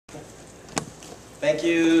Thank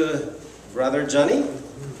you, Brother Johnny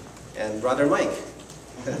and Brother Mike.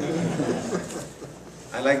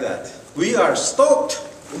 I like that. We are stoked.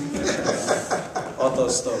 Otto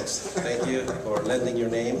Stokes. Thank you for lending your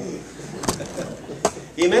name.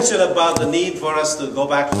 He mentioned about the need for us to go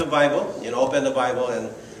back to the Bible, open the Bible,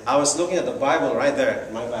 and I was looking at the Bible right there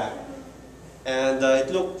in my back. And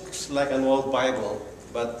it looks like an old Bible,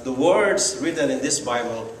 but the words written in this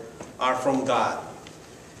Bible are from God.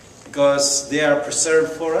 Because they are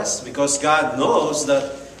preserved for us, because God knows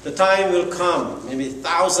that the time will come, maybe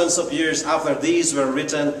thousands of years after these were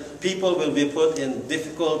written, people will be put in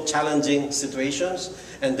difficult, challenging situations,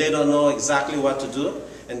 and they don't know exactly what to do.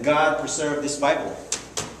 And God preserved this Bible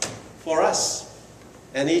for us.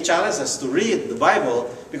 And He challenged us to read the Bible,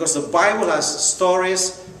 because the Bible has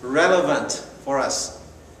stories relevant for us.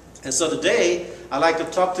 And so today, I'd like to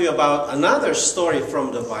talk to you about another story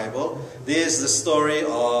from the Bible. This is the story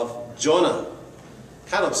of Jonah.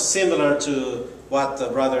 Kind of similar to what the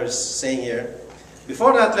brother is saying here.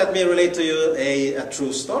 Before that, let me relate to you a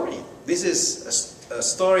true story. This is a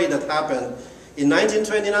story that happened in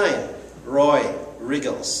 1929. Roy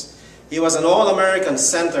Riggles. He was an All-American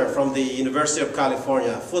center from the University of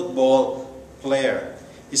California, football player.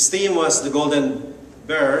 His team was the Golden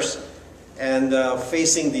Bears and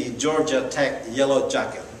facing the Georgia Tech Yellow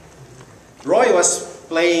Jacket. Roy was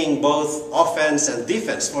playing both offense and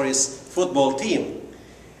defense for his football team.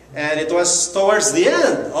 And it was towards the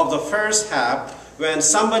end of the first half when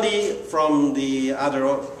somebody from the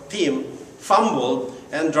other team fumbled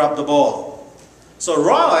and dropped the ball. So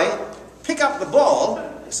Roy picked up the ball,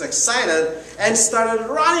 he's excited, and started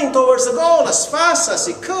running towards the goal as fast as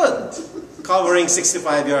he could, covering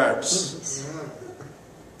 65 yards.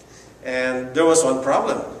 And there was one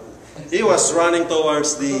problem. He was running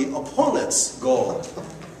towards the opponent's goal.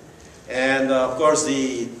 And of course,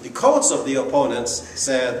 the coach of the opponents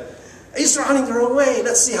said, "He's running the wrong way.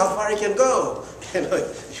 Let's see how far he can go."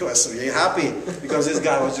 He was really happy because this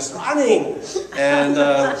guy was just running. And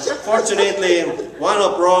fortunately, one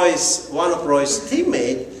of Roy's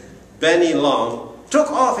teammate, Benny Long, took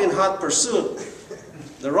off in hot pursuit.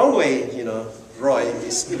 The wrong way, Roy.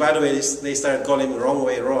 By the way, they started calling him Wrong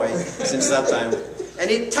Way Roy since that time. And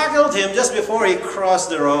he tackled him just before he crossed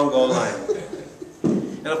the wrong goal line.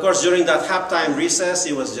 And of course, during that halftime recess,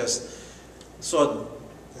 he was just so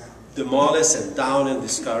demolished and down and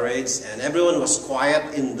discouraged. And everyone was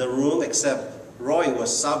quiet in the room except Roy was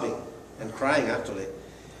sobbing and crying, actually.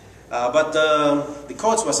 But the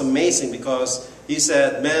coach was amazing because he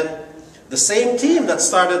said, "Man, the same team that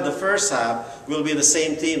started the first half will be the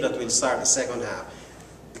same team that will start the second half."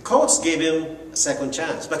 The coach gave him a second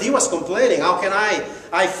chance. But he was complaining, "How can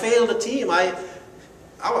I failed the team. I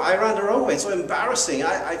ran the wrong way. It's so embarrassing.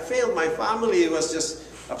 I failed. My family was just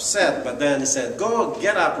upset." But then he said, "Go,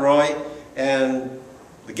 get up, Roy. And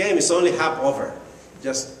the game is only half over.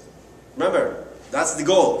 Just remember, that's the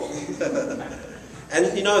goal." And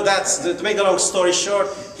to make a long story short,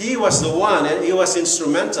 he was the one, and he was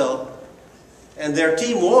instrumental. And their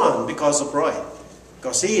team won because of Roy.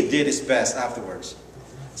 Because he did his best afterwards.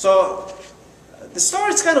 So, the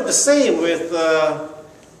story is kind of the same with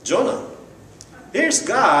Jonah. Here's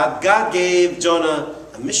God. God gave Jonah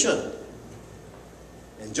a mission.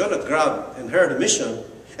 And Jonah grabbed and heard the mission,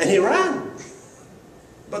 and he ran.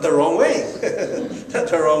 But the wrong way. Not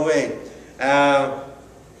the wrong way.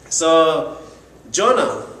 So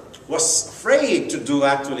Jonah was afraid to do,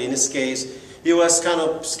 actually, in this case, he was kind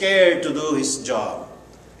of scared to do his job.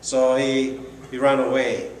 So he ran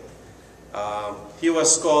away. He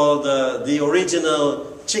was called the original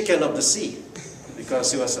chicken of the sea,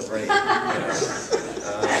 because he was afraid.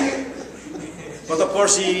 But of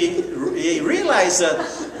course, he realized that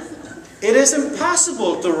it is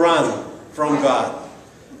impossible to run from God.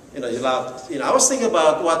 I was thinking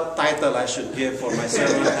about what title I should give for my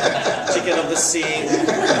sermon. Chicken of the sea.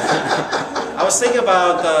 I was thinking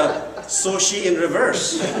about sushi in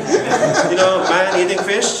reverse. Man eating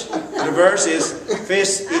fish. Reverse is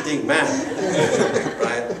fish eating man.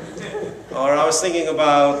 Right? Or I was thinking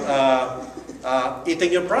about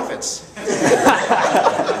eating your prophets.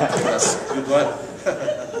 That's a good one.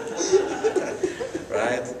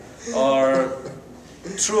 Right? Or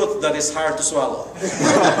truth that is hard to swallow.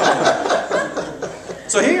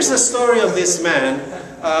 So here's the story of this man.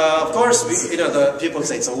 Of course, the people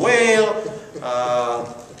say it's a whale.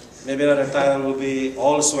 Maybe another title will be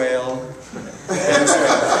All's Whale. Ends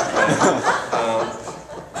well.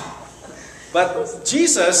 But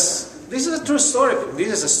Jesus, this is a true story.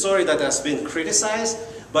 This is a story that has been criticized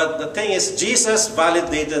But the thing is, Jesus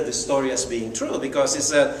validated the story as being true, because he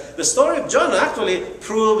said, the story of Jonah actually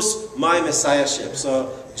proves my messiahship.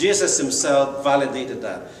 So Jesus himself validated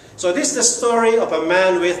that. So this is the story of a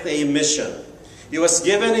man with a mission. He was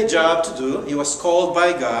given a job to do. He was called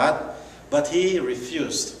by God, but he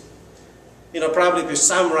refused. Probably if you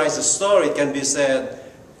summarize the story, it can be said,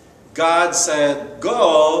 God said,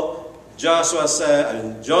 go. Jonah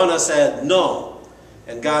said, no.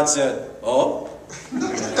 And God said, oh.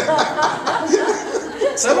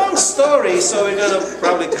 It's a long story, so we're going to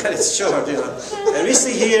probably cut it short, And we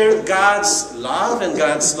see here God's love and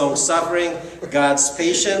God's long-suffering, God's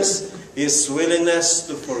patience, His willingness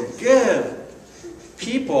to forgive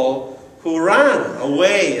people who run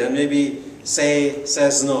away and maybe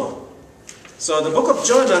says no. So the book of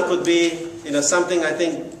Jonah could be, something I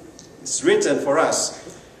think is written for us.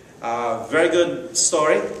 Very good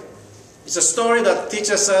story. It's a story that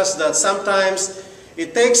teaches us that sometimes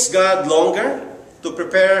it takes God longer to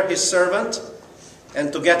prepare His servant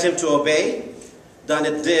and to get him to obey than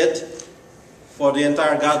it did for the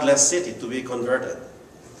entire godless city to be converted.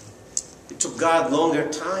 It took God longer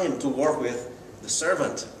time to work with the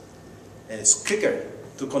servant, and it's quicker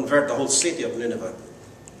to convert the whole city of Nineveh.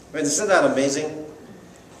 Isn't that amazing?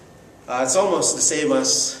 It's almost the same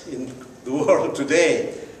as in the world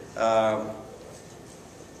today.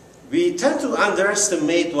 We tend to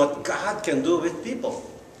underestimate what God can do with people.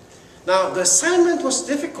 Now, the assignment was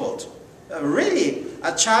difficult, really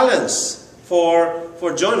a challenge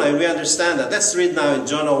for Jonah, and we understand that. Let's read now in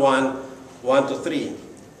Jonah 1, 1-3.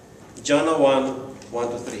 Jonah 1,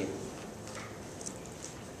 1-3.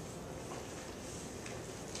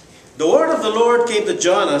 The word of the Lord came to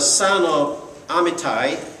Jonah, son of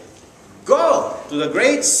Amittai. Go to the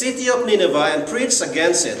great city of Nineveh and preach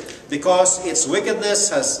against it, because its wickedness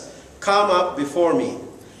has come up before me.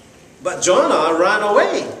 But Jonah ran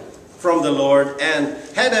away from the Lord and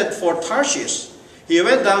headed for Tarshish. He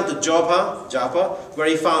went down to Joppa, where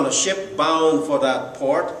he found a ship bound for that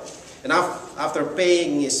port. And after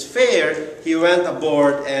paying his fare, he went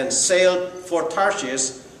aboard and sailed for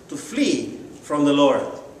Tarshish to flee from the Lord.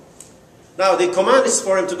 Now, the command is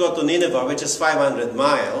for him to go to Nineveh, which is 500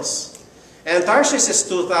 miles, and Tarshish is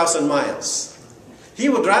 2,000 miles. He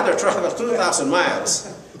would rather travel 2,000 miles,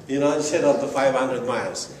 instead of the 500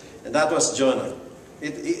 miles. And that was Jonah.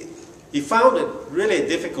 He found it really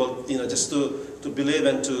difficult, just to believe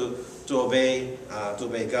and to obey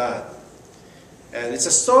God. And it's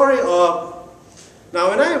a story of. Now,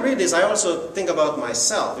 when I read this, I also think about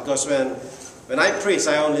myself, because when I preach,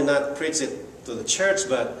 I only not preach it to the church,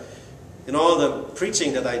 but in all the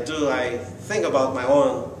preaching that I do, I think about my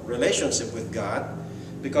own relationship with God,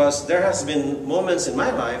 because there has been moments in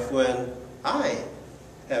my life when I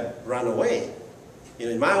have run away.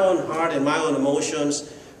 In my own heart, in my own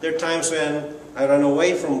emotions, there are times when I run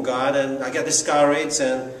away from God and I get discouraged,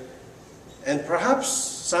 and perhaps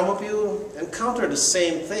some of you encounter the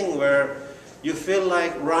same thing where you feel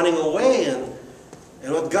like running away,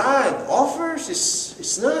 and what God offers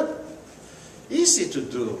is not easy to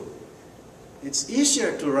do. It's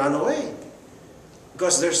easier to run away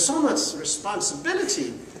because there's so much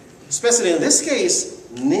responsibility, especially in this case,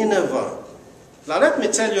 Nineveh. Now let me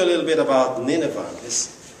tell you a little bit about Nineveh.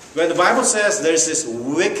 When the Bible says there's this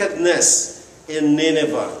wickedness in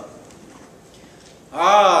Nineveh.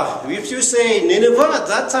 If you say Nineveh at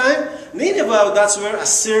that time, Nineveh, that's where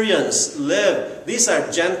Assyrians live. These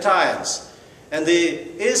are Gentiles. And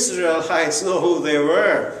the Israelites know who they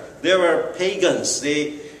were. They were pagans.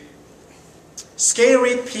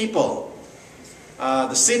 Scary people.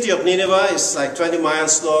 The city of Nineveh is like 20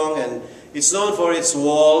 miles long, and it's known for its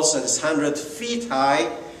walls, and it's 100 feet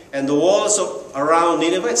high. And the walls around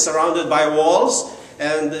Nineveh, it's surrounded by walls.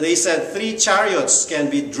 And they said 3 chariots can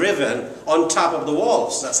be driven on top of the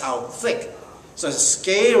walls. That's how thick. So it's a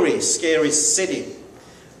scary, scary city.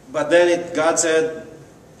 But then God said,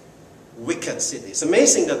 wicked city. It's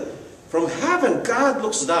amazing that from heaven, God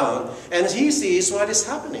looks down and He sees what is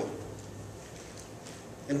happening.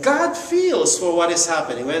 And God feels for what is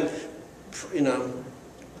happening. When,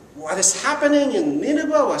 what is happening in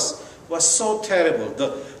Nineveh was so terrible.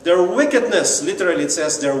 Their wickedness, literally it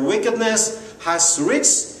says, their wickedness has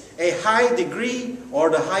reached a high degree,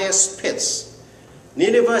 or the highest pits.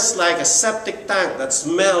 Nineveh is like a septic tank that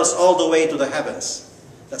smells all the way to the heavens.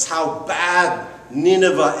 That's how bad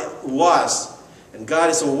Nineveh was. And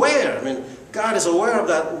God is aware. God is aware of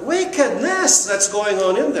that wickedness that's going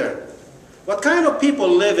on in there. What kind of people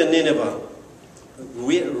live in Nineveh?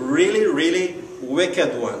 Really, really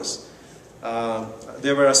wicked ones.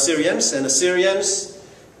 They were Assyrians, and Assyrians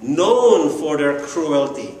known for their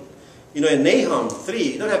cruelty. You know, in Nahum 3,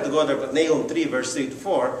 you don't have to go there, but Nahum 3, verse 3 to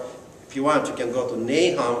 4. If you want, you can go to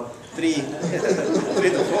Nahum 3, 3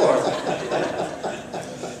 to 4.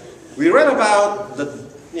 We read about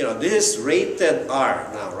this rated R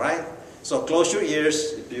now, right? So close your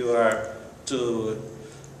ears if you are too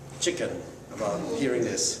chicken about hearing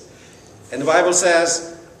this. And the Bible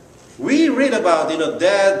says, we read about,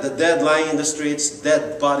 the dead lying in the streets,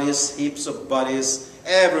 dead bodies, heaps of bodies,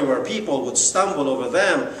 everywhere. People would stumble over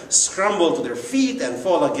them, scramble to their feet, and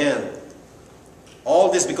fall again.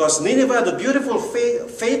 All this because Nineveh, the beautiful,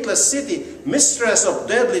 faithless city, mistress of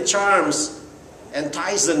deadly charms,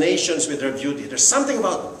 entice the nations with their beauty. There's something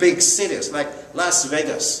about big cities, like Las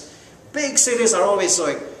Vegas. Big cities are always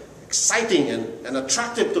so exciting and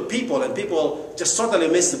attractive to people, and people just totally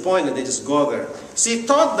miss the point and they just go there. She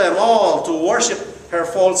taught them all to worship her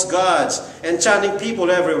false gods, enchanting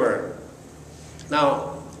people everywhere.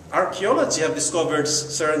 Now, archaeology have discovered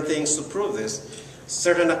certain things to prove this.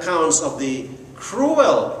 Certain accounts of the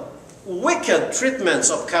cruel, wicked treatments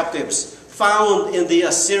of captives found in the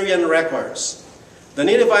Assyrian records. The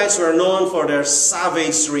Ninevites were known for their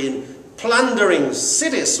savagery in plundering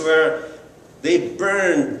cities where they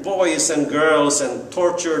burned boys and girls and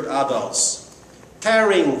tortured adults,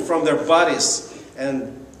 tearing from their bodies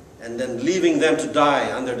and then leaving them to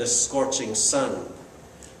die under the scorching sun.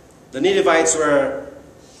 The Ninevites were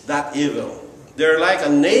that evil. They're like a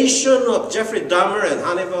nation of Jeffrey Dahmer and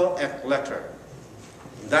Hannibal Lecter.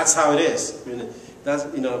 That's how it is.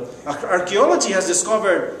 Archaeology has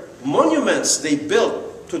discovered monuments they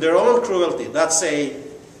built to their own cruelty.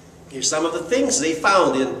 Here's some of the things they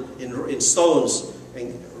found in stones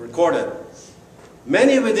and recorded.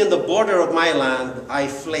 Many within the border of my land I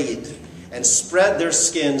flayed and spread their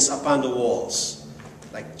skins upon the walls,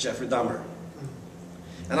 like Jeffrey Dahmer.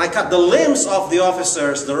 And I cut the limbs of the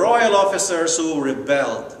officers, the royal officers who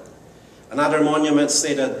rebelled. Another monument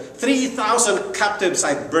stated, 3,000 captives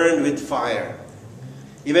I burned with fire.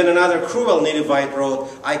 Even another cruel Ninevite wrote,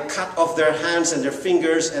 I cut off their hands and their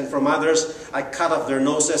fingers, and from others I cut off their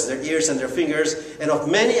noses, their ears, and their fingers, and of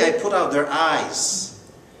many I put out their eyes.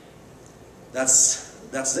 That's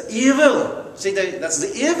the evil. See, that's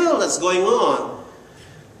the evil that's going on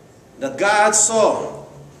that God saw.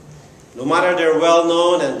 No matter they're well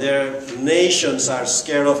known and their nations are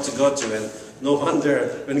scared of to go to, and no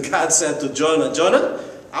wonder when God said to Jonah, Jonah,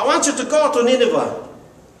 I want you to go to Nineveh.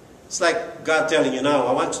 It's like God telling you now,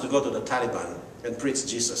 I want you to go to the Taliban and preach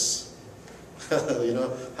Jesus.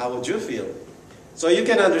 How would you feel? So you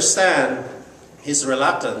can understand his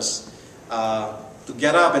reluctance to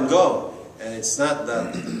get up and go. And it's not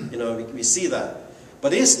that, we see that.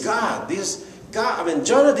 But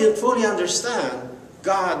Jonah didn't fully understand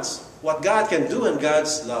what God can do and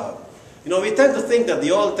God's love. We tend to think that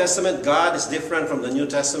the Old Testament God is different from the New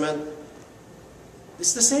Testament.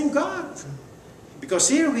 It's the same God. Because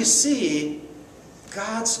here we see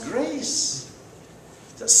God's grace.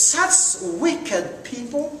 Such wicked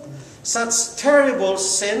people, such terrible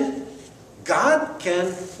sin, God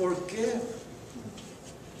can forgive.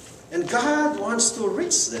 And God wants to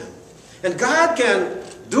reach them. And God can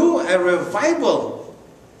do a revival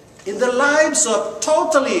in the lives of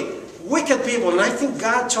totally wicked people. And I think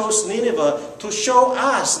God chose Nineveh to show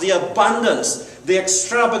us the abundance, the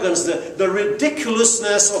extravagance, the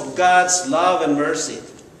ridiculousness of God's love and mercy.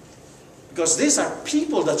 Because these are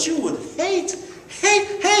people that you would hate.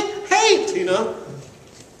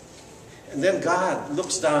 And then God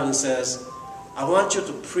looks down and says, I want you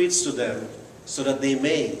to preach to them so that they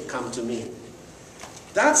may come to me.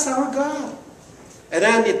 That's our God. And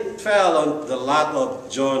then it fell on the lot of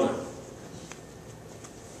Jonah.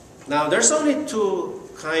 Now, there's only two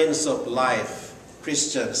kinds of life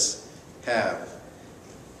Christians have.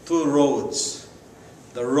 Two roads.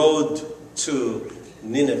 The road to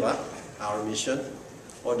Nineveh, our mission,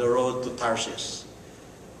 or the road to Tarshish.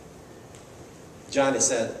 Johnny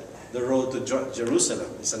said, the road to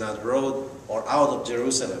Jerusalem is another road, or out of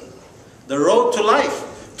Jerusalem. The road to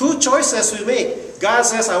life. Two choices we make. God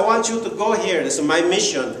says, I want you to go here. This is my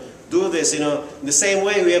mission. Do this. In the same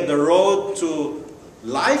way, we have the road to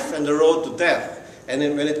life and the road to death. And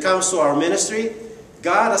then when it comes to our ministry,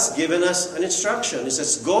 God has given us an instruction. He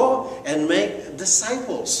says, go and make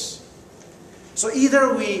disciples. So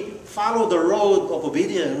either we follow the road of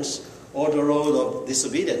obedience or the road of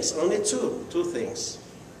disobedience. Only two things.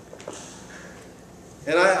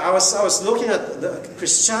 And I was looking at the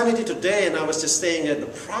Christianity today, and I was just saying that the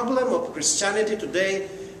problem of Christianity today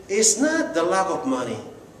is not the lack of money.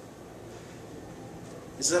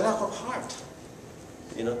 It's the lack of heart.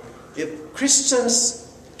 If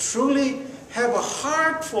Christians truly have a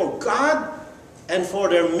heart for God and for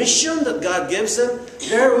their mission that God gives them,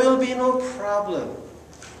 there will be no problem.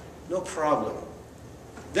 No problem.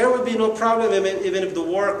 There will be no problem even if the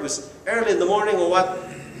work was early in the morning or what,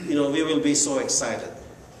 we will be so excited.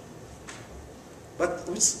 But,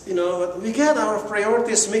 we get our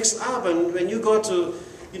priorities mixed up, and when you go to,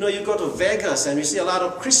 you go to Vegas and we see a lot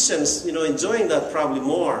of Christians, enjoying that probably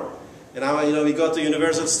more. And we go to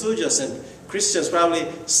Universal Studios and Christians probably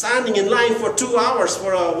standing in line for 2 hours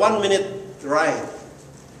for a 1-minute ride.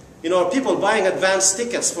 People buying advance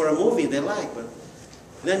tickets for a movie they like. But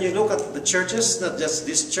then you look at the churches, not just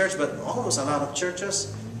this church, but almost a lot of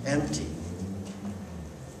churches, empty.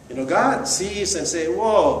 God sees and say,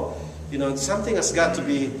 whoa, something has got to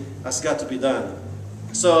be done.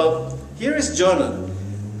 So here is Jonah.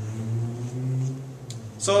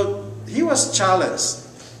 So he was challenged.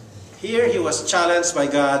 Here he was challenged by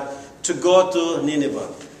God to go to Nineveh.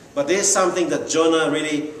 But this is something that Jonah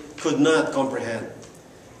really could not comprehend.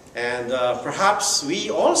 And perhaps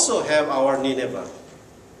we also have our Nineveh.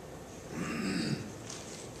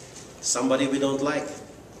 Somebody we don't like.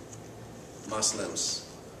 Muslims.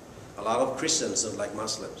 A lot of Christians don't like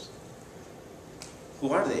Muslims.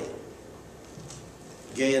 Who are they?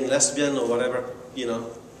 Gay and lesbian or whatever,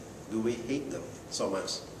 do we hate them so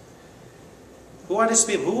much? Who are these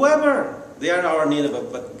people? Whoever, they are our Nineveh.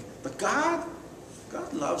 But God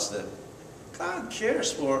loves them. God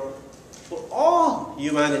cares for all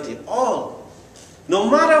humanity, all. No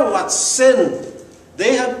matter what sin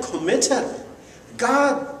they have committed,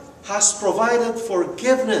 God has provided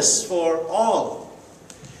forgiveness for all.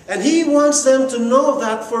 And He wants them to know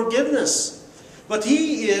that forgiveness. But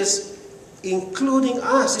He is including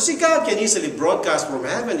us. You see, God can easily broadcast from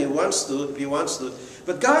heaven if He wants to.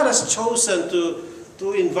 But God has chosen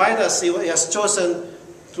to invite us. He has chosen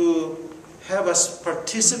to have us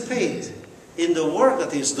participate in the work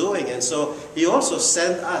that He's doing. And so He also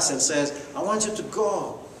sent us and says, I want you to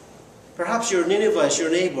go. Perhaps your Nineveh is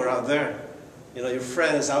your neighbor out there. Your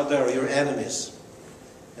friends out there or your enemies.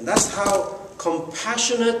 And that's how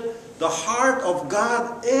compassionate the heart of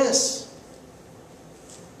God is.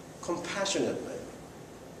 Compassionate.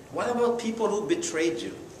 What about people who betrayed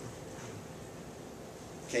you?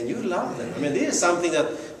 Can you love them? This is something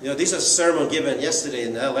that, this is a sermon given yesterday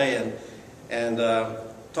in LA and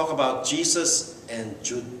talk about Jesus and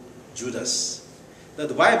Judas. Now,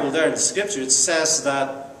 the Bible there in the scripture, it says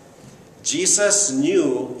that Jesus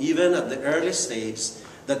knew, even at the early stage,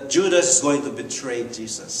 that Judas is going to betray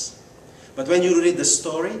Jesus. But when you read the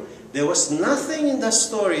story, there was nothing in the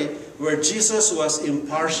story where Jesus was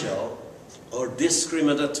impartial or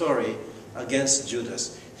discriminatory against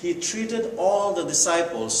Judas. He treated all the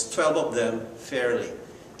disciples, 12 of them, fairly,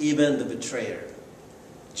 even the betrayer.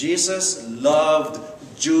 Jesus loved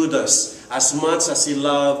Judas as much as He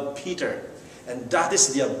loved Peter. And that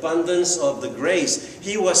is the abundance of the grace.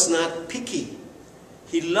 He was not picky.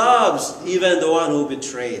 He loves even the one who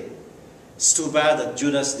betrayed. It's too bad that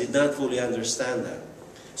Judas did not fully understand that.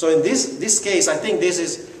 So in this case, I think this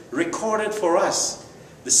is recorded for us.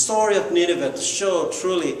 The story of Nineveh to show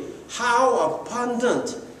truly how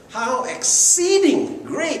abundant, how exceeding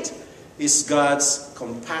great is God's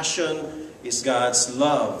compassion, is God's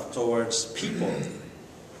love towards people,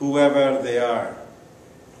 whoever they are,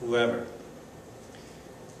 whoever.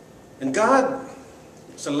 And God,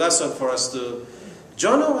 it's a lesson for us to,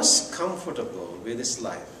 Jonah was comfortable with his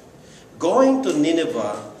life. Going to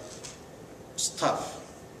Nineveh was tough.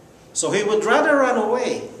 So he would rather run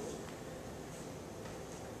away.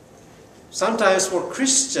 Sometimes for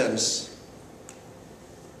Christians,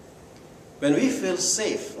 when we feel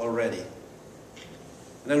safe already,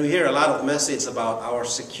 and then we hear a lot of messages about our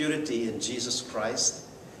security in Jesus Christ,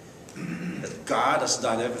 that God has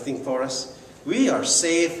done everything for us, we are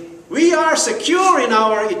safe, we are secure in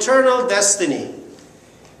our eternal destiny.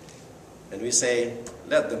 And we say,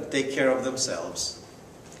 let them take care of themselves.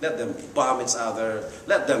 Let them bomb each other.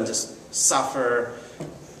 Let them just suffer.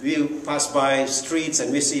 We pass by streets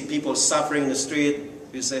and we see people suffering in the street.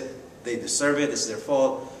 We say, they deserve it, it's their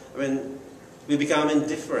fault. We become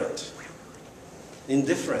indifferent.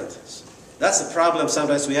 Indifferent. That's the problem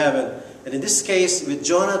sometimes we have. And in this case, with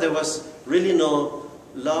Jonah, there was really no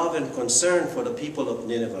love and concern for the people of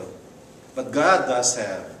Nineveh. But God does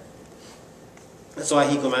have. That's why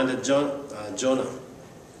He commanded Jonah.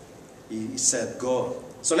 He said, go.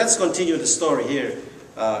 So let's continue the story here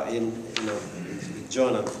in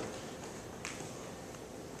Jonah.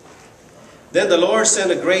 Then the Lord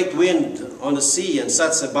sent a great wind on the sea, and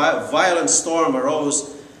such a violent storm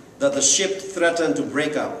arose that the ship threatened to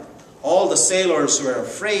break up. All the sailors were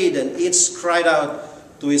afraid, and each cried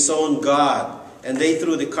out to his own God. and they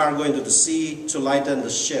threw the cargo into the sea to lighten the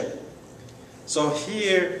ship. So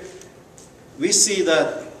here we see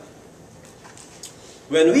that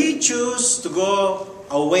when we choose to go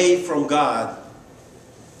away from God,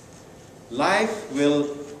 life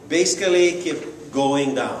will basically keep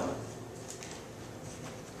going down.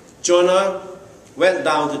 Jonah went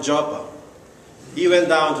down to Joppa. He went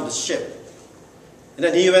down to the ship. And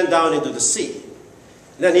then he went down into the sea.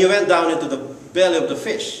 And then he went down into the belly of the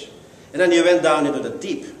fish. And then he went down into the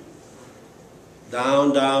deep.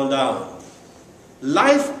 Down, down, down.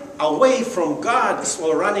 Life away from God,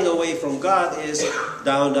 or running away from God, is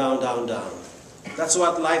down, down, down, down. That's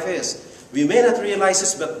what life is. We may not realize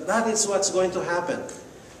this, but that is what's going to happen.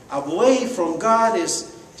 Away from God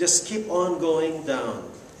is just keep on going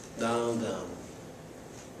down, down, down.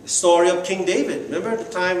 The story of King David. Remember the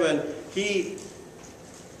time when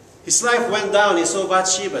his life went down, he saw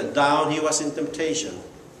Bathsheba. Down he was in temptation.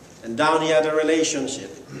 And down he had a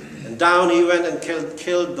relationship. And down he went and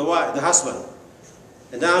killed the husband.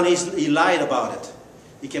 And down he lied about it.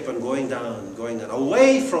 He kept on going down, going down.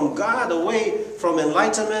 Away from God, away from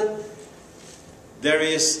enlightenment, there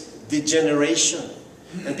is degeneration.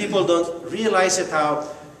 And people don't realize it, how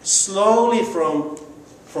slowly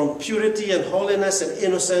from purity and holiness and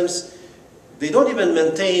innocence, they don't even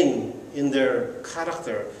maintain in their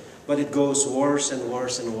character, but it goes worse and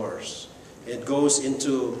worse and worse. It goes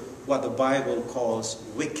into what the Bible calls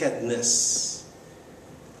wickedness.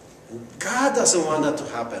 And God doesn't want that to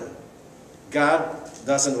happen. God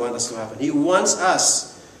doesn't want us to happen. He wants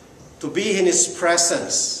us to be in His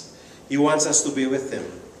presence. He wants us to be with Him.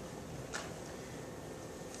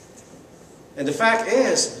 And the fact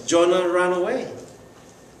is, Jonah ran away.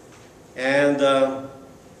 And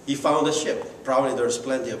he found a ship. Probably there's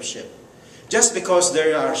plenty of ships. Just because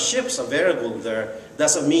there are ships available there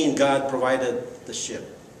doesn't mean God provided the ship.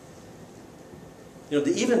 You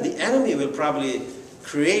know, even the enemy will probably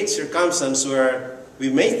create circumstances where we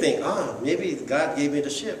may think, maybe God gave me the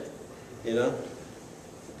ship. You know,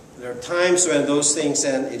 there are times when those things,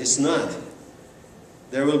 and it is not.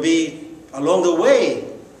 There will be along the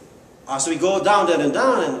way, as we go down and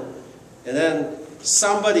down, and then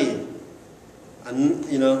somebody,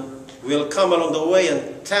 will come along the way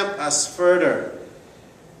and tempt us further.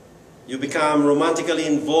 You become romantically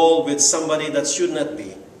involved with somebody that should not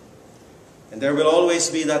be. And there will always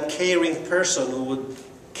be that caring person who would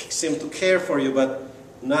seem to care for you, but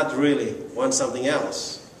not really want something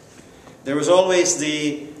else. There is always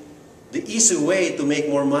the easy way to make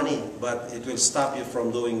more money, but it will stop you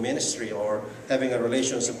from doing ministry or having a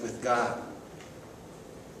relationship with God.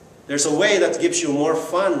 There's a way that gives you more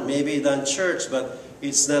fun, maybe, than church, but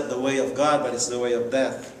it's not the way of God, but it's the way of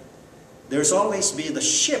death. There's always be the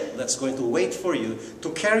ship that's going to wait for you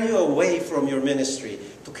to carry you away from your ministry,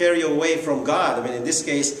 to carry you away from God. I mean, in this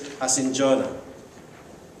case, as in Jonah.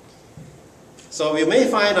 So we may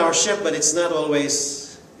find our ship, but it's not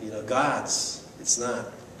always, God's. It's not.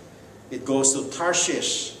 It goes to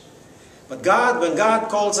Tarshish. But God, when God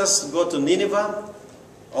calls us to go to Nineveh,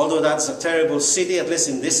 although that's a terrible city, at least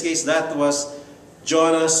in this case, that was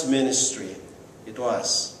Jonah's ministry. It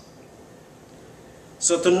was.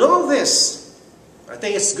 So to know this, I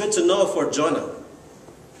think it's good to know for Jonah.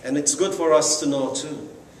 And it's good for us to know too.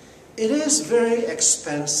 It is very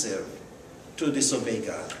expensive to disobey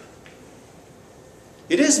God.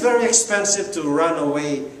 It is very expensive to run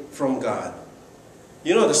away from God.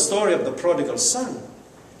 You know the story of the prodigal son.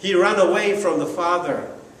 He ran away from the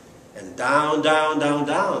father. And down, down, down,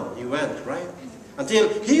 down he went, right? Until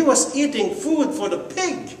he was eating food for the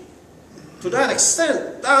pig. To that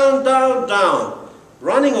extent, down, down, down.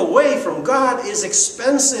 Running away from God is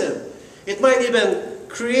expensive. It might even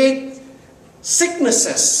create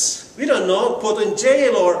sicknesses. We don't know, put in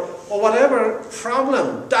jail or whatever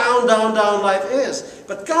problem. Down, down, down life is.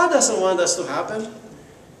 But God doesn't want us to happen.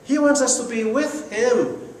 He wants us to be with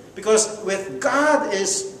Him. Because with God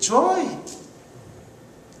is joy.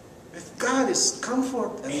 With God is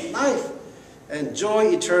comfort and life and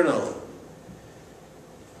joy eternal.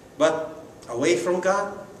 But away from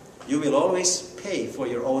God, you will always pay for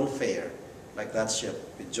your own fare, like that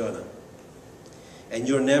ship with Jonah. And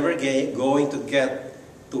you're never going to get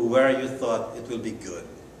to where you thought it will be good.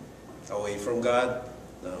 Away from God,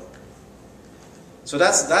 no. So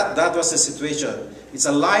that was the situation. It's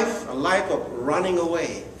a life of running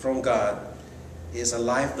away from God is a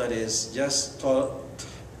life that is just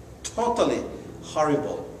totally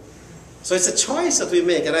horrible. So it's a choice that we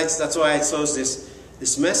make, and that's why I chose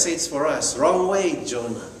this message for us. Wrong way,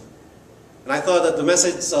 Jonah. And I thought that the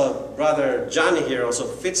message of Brother Johnny here also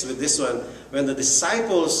fits with this one. When the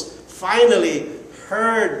disciples finally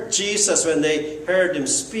heard Jesus, when they heard him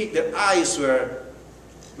speak, their eyes were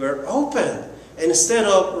open. And instead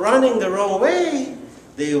of running the wrong way,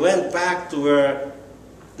 they went back to where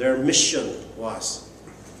their mission was.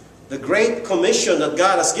 The Great Commission that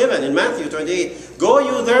God has given in Matthew 28. Go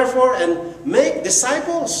you therefore and make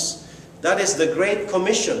disciples. That is the Great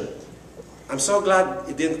Commission. I'm so glad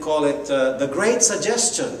he didn't call it the Great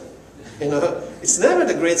Suggestion. You know, it's never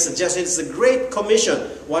the Great Suggestion, it's the Great Commission.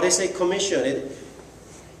 What is a commission?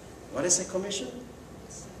 What is a commission?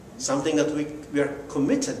 Something that we are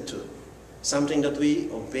committed to. Something that we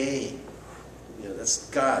obey. You know, that's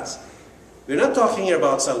God's. We're not talking here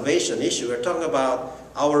about salvation issue. We're talking about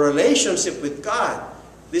our relationship with God.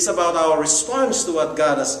 This is about our response to what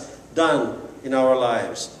God has done in our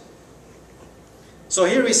lives. So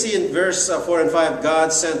here we see in verse 4 and 5,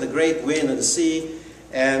 God sent the great wind and the sea,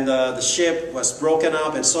 and the ship was broken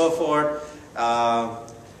up and so forth.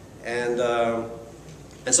 And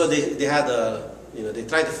so they had they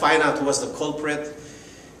tried to find out who was the culprit,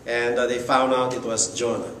 and they found out it was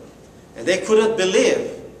Jonah. And they couldn't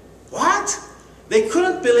believe. What? They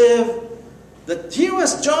couldn't believe that he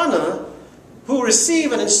was Jonah who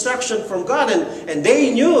received an instruction from God. And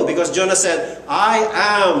they knew, because Jonah said, I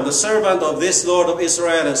am the servant of this Lord of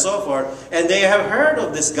Israel, and so forth. And they have heard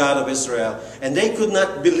of this God of Israel. And they could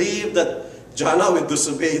not believe that Jonah would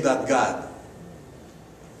disobey that God.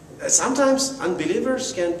 Sometimes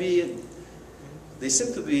unbelievers can be, they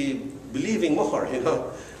seem to be believing more, you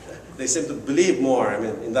know. They seem to believe more. I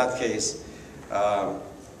mean, in that case,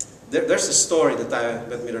 there's a story that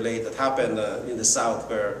let me relate that happened in the South,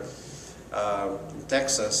 where in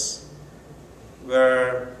Texas,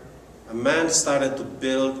 where a man started to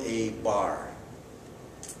build a bar,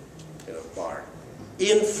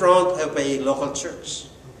 in front of a local church.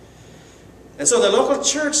 And so the local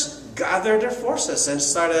church gathered their forces and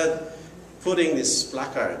started putting this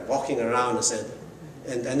placard, walking around, and said,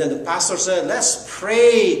 and then the pastor said, let's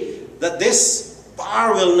pray that this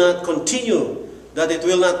bar will not continue, that it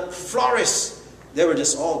will not flourish. They were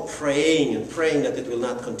just all praying and praying that it will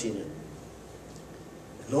not continue.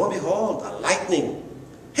 And lo and behold, a lightning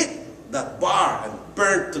hit that bar and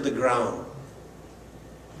burned to the ground.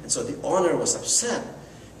 And so the owner was upset.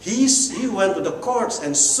 He went to the courts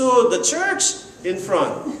and sued the church in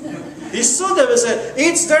front. He sued them and said,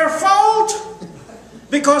 it's their fault,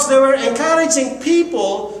 because they were encouraging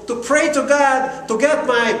people to pray to God to get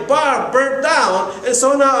my bar burnt down, and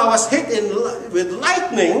so now I was hit with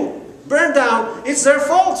lightning, burned down. It's their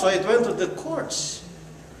fault. So it went to the courts.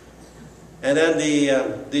 And then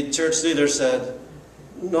the church leader said,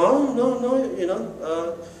 no,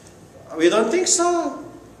 we don't think so.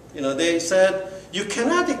 They said, you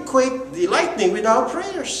cannot equate the lightning with our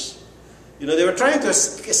prayers. They were trying to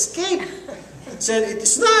escape. Said,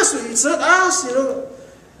 it's not us.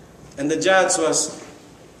 And the judge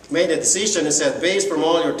made a decision and said, based from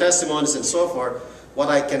all your testimonies and so forth, what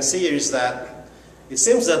I can see here is that it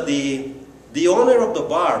seems that the owner of the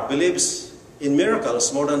bar believes in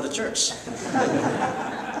miracles more than the church.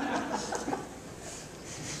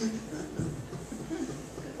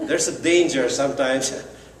 There's a danger sometimes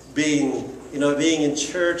being in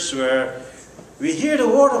church where we hear the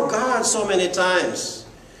word of God so many times.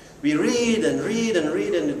 We read and read and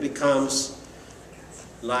read, and it becomes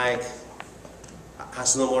like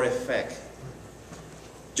has no more effect.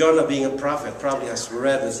 Jonah, being a prophet, probably has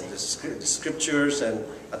read the scriptures, and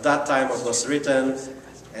at that time it was written,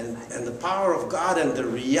 and the power of God and the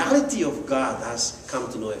reality of God has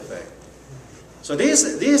come to no effect. So this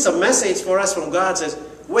is a message for us from God. It says,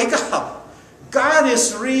 wake up. God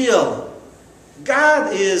is real.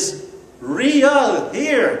 God is real.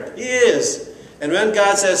 Here He is. And when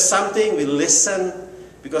God says something, we listen,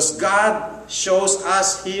 because God shows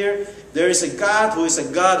us here there is a God who is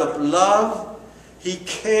a God of love. He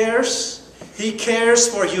cares. He cares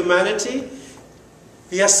for humanity.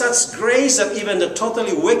 He has such grace that even the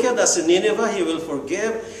totally wicked as in Nineveh, He will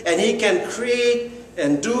forgive. And He can create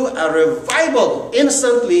and do a revival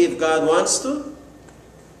instantly if God wants to.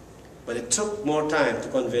 But it took more time to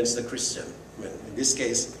convince the Christian. In this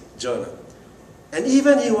case, Jonah. And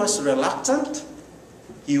even he was reluctant.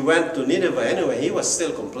 He went to Nineveh anyway. He was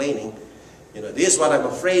still complaining. This is what I'm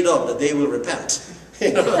afraid of, that they will repent.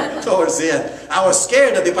 Towards the end. I was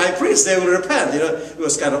scared that if I preach, they will repent. He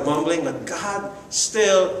was kind of mumbling, but God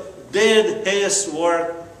still did His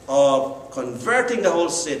work of converting the whole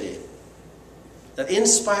city. That in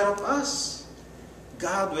spite of us,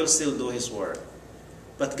 God will still do His work.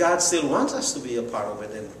 But God still wants us to be a part of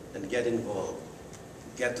it and get involved.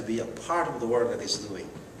 Get to be a part of the work that He's doing.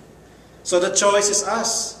 So the choice is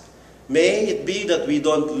us. May it be that we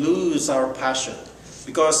don't lose our passion.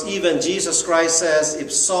 Because even Jesus Christ says,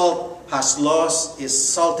 if salt has lost its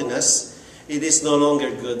saltiness, it is no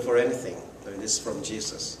longer good for anything. It is from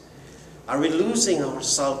Jesus. Are we losing our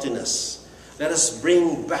saltiness? Let us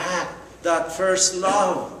bring back that first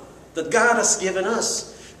love that God has given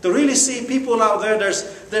us. To really see people out there,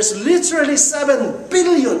 there's literally 7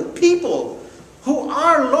 billion people who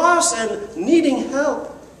are lost and needing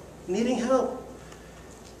help. Needing help.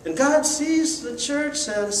 And God sees the church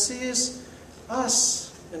and sees us.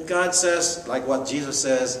 And God says, like what Jesus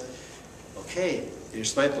says, okay,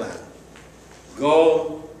 here's my plan.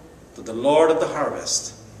 Go to the Lord of the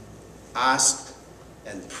harvest. Ask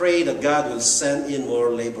and pray that God will send in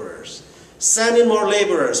more laborers. Send in more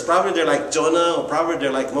laborers. Probably they're like Jonah, or probably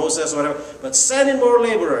they're like Moses, or whatever. But send in more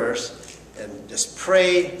laborers and just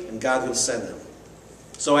pray and God will send them.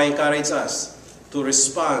 So I encourage us to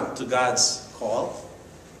respond to God's call.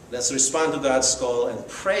 Let's respond to God's call and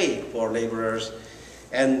pray for laborers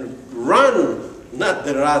and run, not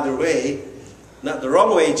the other way, not the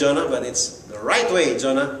wrong way, Jonah, but it's the right way,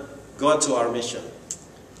 Jonah. Go to our mission.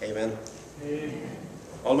 Amen. Amen.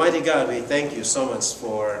 Almighty God, we thank you so much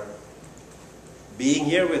for being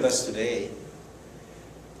here with us today.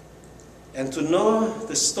 And to know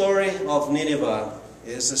the story of Nineveh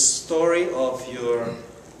is a story of your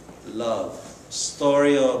love,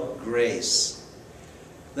 story of grace.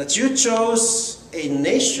 That you chose a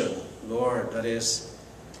nation, Lord, that is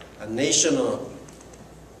a nation of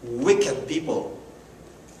wicked people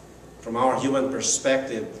from our human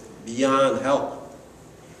perspective, beyond help.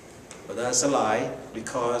 But that's a lie,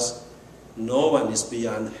 because no one is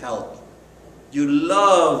beyond help. You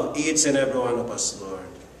love each and every one of us, Lord.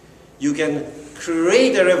 You can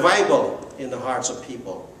create a revival in the hearts of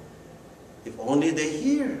people, if only they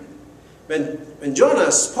hear. When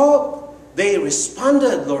Jonah spoke, they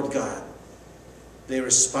responded, Lord God. They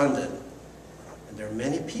responded. And there are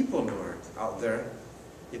many people, Lord, out there,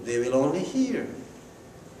 if they will only hear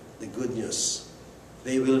the good news,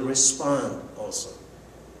 they will respond also.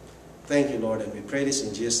 Thank you, Lord, and we pray this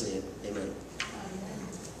in Jesus' name. Amen.